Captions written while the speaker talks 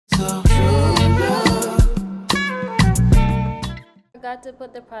so true love. Forgot to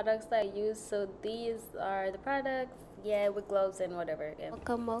put the products that I use, so these are the products, yeah, with gloves and whatever. Yeah.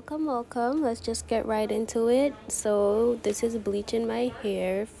 Welcome. Let's just get right into it. So this is bleaching my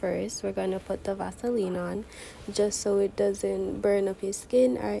hair first. We're gonna put the Vaseline on just so it doesn't burn up your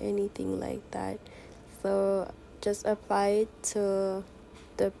skin or anything like that. So just apply it to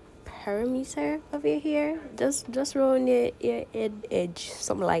the perimeter of your hair, just around your edge,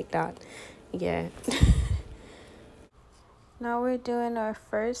 something like that. Yeah. Now we're doing our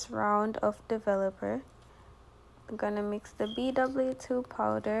first round of developer. I'm gonna mix the BW2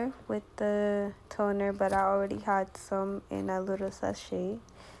 powder with the toner, but I already had some in a little sachet,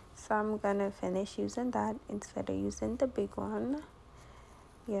 so I'm gonna finish using that instead of using the big one.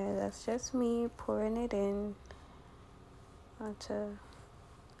 Yeah, that's just me pouring it in to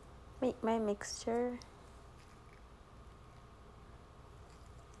make my mixture.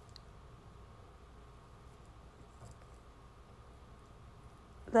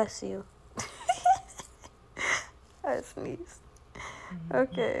 Bless you. I sneezed.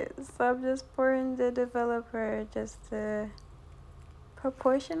 Okay, so I'm just pouring the developer just to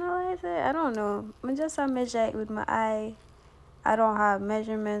proportionalize it. I don't know. I just measure it with my eye. I don't have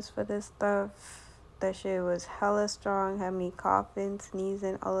measurements for this stuff. That shit was hella strong. Had me coughing,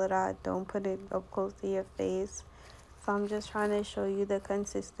 sneezing, all of that. Don't put it up close to your face. So I'm just trying to show you the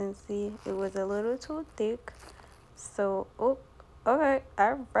consistency. It was a little too thick. So, oh, okay,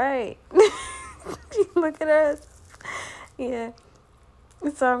 all right. Look at us. Yeah.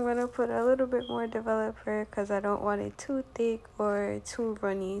 So I'm going to put a little bit more developer because I don't want it too thick or too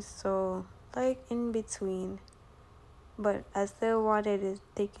runny. So, like in between. But I still want it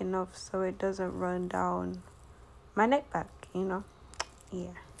thick enough so it doesn't run down my neck back, you know?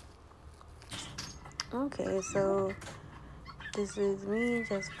 Yeah. Okay, so this is me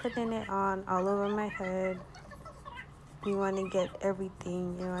just putting it on all over my head. You want to get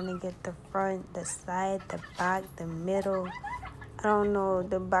everything. You want to get the front, the side, the back, the middle. I don't know,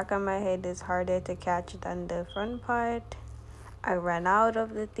 the back of my head is harder to catch than the front part. I ran out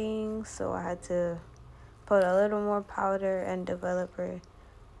of the thing, so I had to put a little more powder and developer.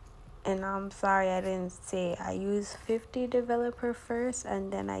 And I'm sorry I didn't say I use 50 developer first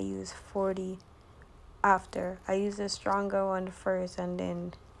and then I use 40 after. I use the stronger one first and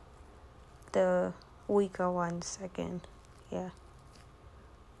then the weaker one second. Yeah.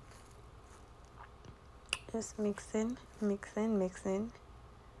 Just mixing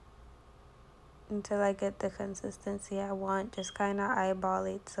until I get the consistency I want. Just kind of eyeball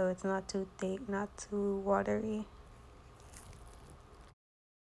it so it's not too thick, not too watery.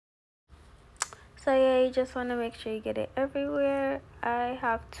 So yeah, you just want to make sure you get it everywhere. I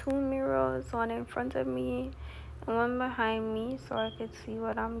have two mirrors, one in front of me and one behind me so I could see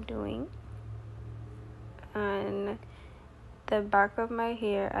what I'm doing. And the back of my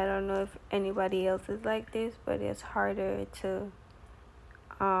hair, I don't know if anybody else is like this, but it's harder to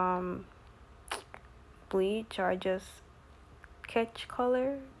bleach or just catch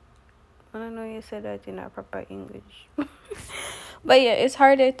color. I don't know, you said that in a proper English. But yeah, it's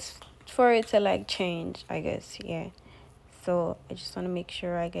harder for it to like change, I guess. Yeah, so I just want to make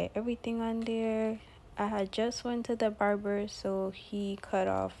sure I get everything on there. I had just went to the barber, so he cut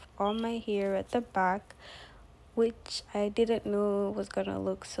off all my hair at the back, which I didn't know was gonna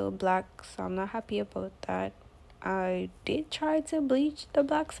look so black, so I'm not happy about that. I did try to bleach the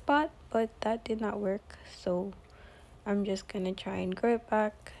black spot, but that did not work, so I'm just gonna try and grow it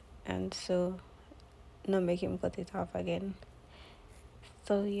back and so not make him cut it off again.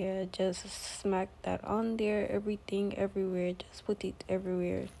 So yeah, just smack that on there, everything everywhere, just put it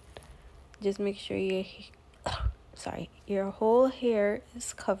everywhere. Just make sure your whole hair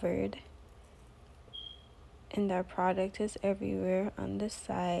is covered and that product is everywhere, on the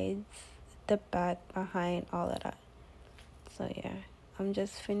sides, the back, behind, all of that. So yeah, I'm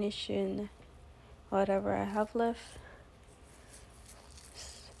just finishing whatever I have left.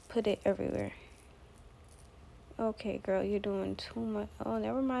 Just put it everywhere. Okay, girl, you're doing too much. Oh,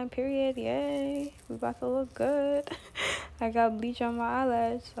 never mind, period. Yay, we about to look good. I got bleach on my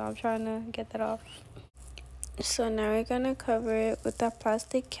eyelash, so I'm trying to get that off. So now we're gonna cover it with a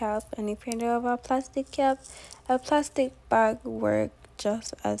plastic cap, and if you don't have a plastic cap, a plastic bag works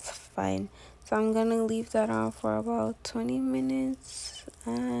just as fine. So I'm gonna leave that on for about 20 minutes,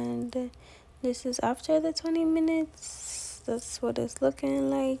 and this is after the 20 minutes. That's what it's looking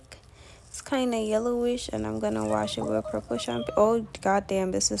like. It's kind of yellowish, and I'm gonna wash it with purple shampoo. Oh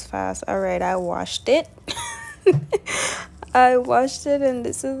goddamn, this is fast. All right, I washed it. I washed it, and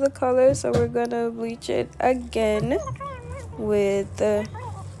this is the color. So we're gonna bleach it again with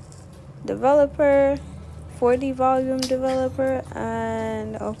developer, 40 volume developer,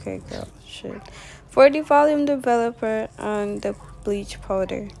 and okay girl, shit, 40 volume developer and the bleach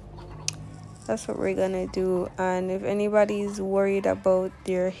powder. That's what we're gonna do. And if anybody's worried about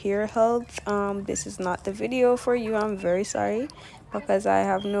their hair health, this is not the video for you. I'm very sorry, because I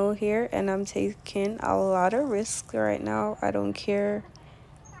have no hair and I'm taking a lot of risks right now. I don't care.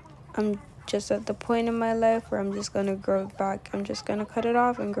 I'm just at the point in my life where I'm just gonna grow it back. I'm just gonna cut it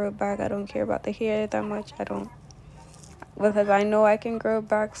off and grow it back. I don't care about the hair that much. I don't, because I know I can grow it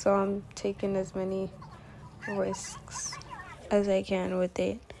back, so I'm taking as many risks as I can with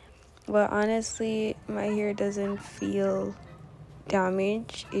it. But honestly, my hair doesn't feel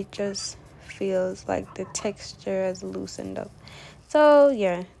damaged. It just feels like the texture has loosened up. So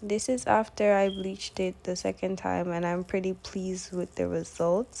yeah, this is after I bleached it the second time, and I'm pretty pleased with the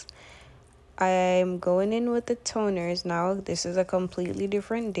results. I'm going in with the toners now. This is a completely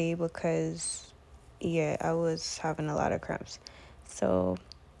different day because yeah, I was having a lot of cramps. So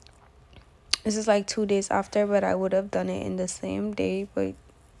this is like 2 days after, but I would have done it in the same day, but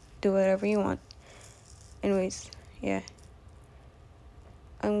do whatever you want. Anyways, yeah.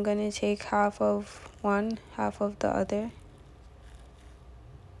 I'm gonna take half of one, half of the other.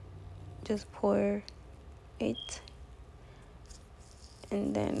 Just pour it.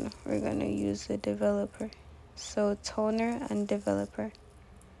 And then we're gonna use the developer. So toner and developer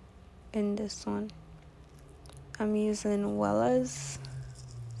in this one. I'm using Wella's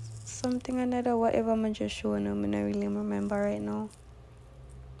something another, whatever I'm just showing them, and I really remember right now.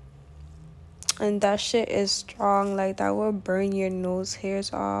 And that shit is strong, like that will burn your nose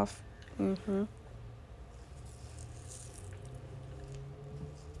hairs off.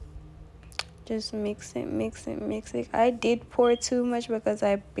 Just mix it, mix it, mix it. I did pour too much because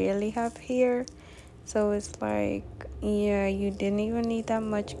I barely have hair, so it's like, yeah, you didn't even need that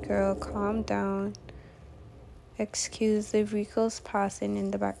much, girl. Calm down. Excuse the vehicles passing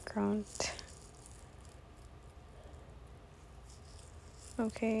in the background.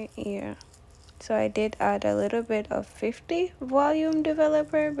 Okay, yeah. So I did add a little bit of 50 volume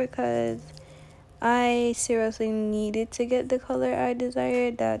developer because I seriously needed to get the color I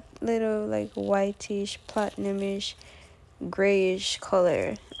desired, that little like whitish, platinumish, grayish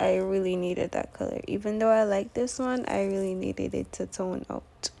color. I really needed that color. Even though I like this one, I really needed it to tone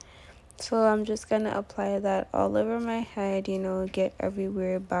out. So I'm just gonna apply that all over my head, you know, get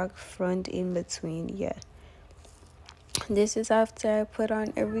everywhere, back, front, in between. Yeah. This is after I put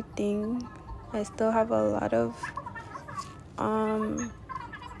on everything. I still have a lot of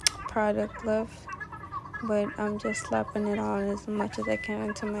product left, but I'm just slapping it on as much as I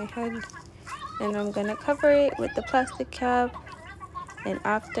can to my head, and I'm gonna cover it with the plastic cap, and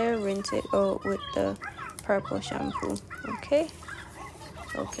after rinse it out with the purple shampoo. Okay,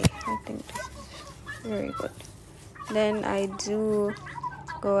 I think this is very good. Then I do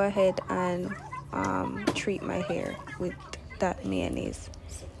go ahead and treat my hair with that mayonnaise,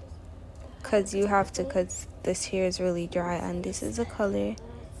 because you have to, because this hair is really dry, and this is a color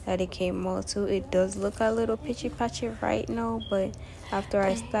that it came out to. It does look a little pitchy patchy right now, but after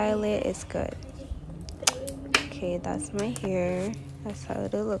I style it, it's good. Okay, that's my hair. That's how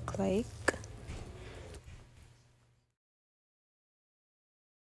it'll look like.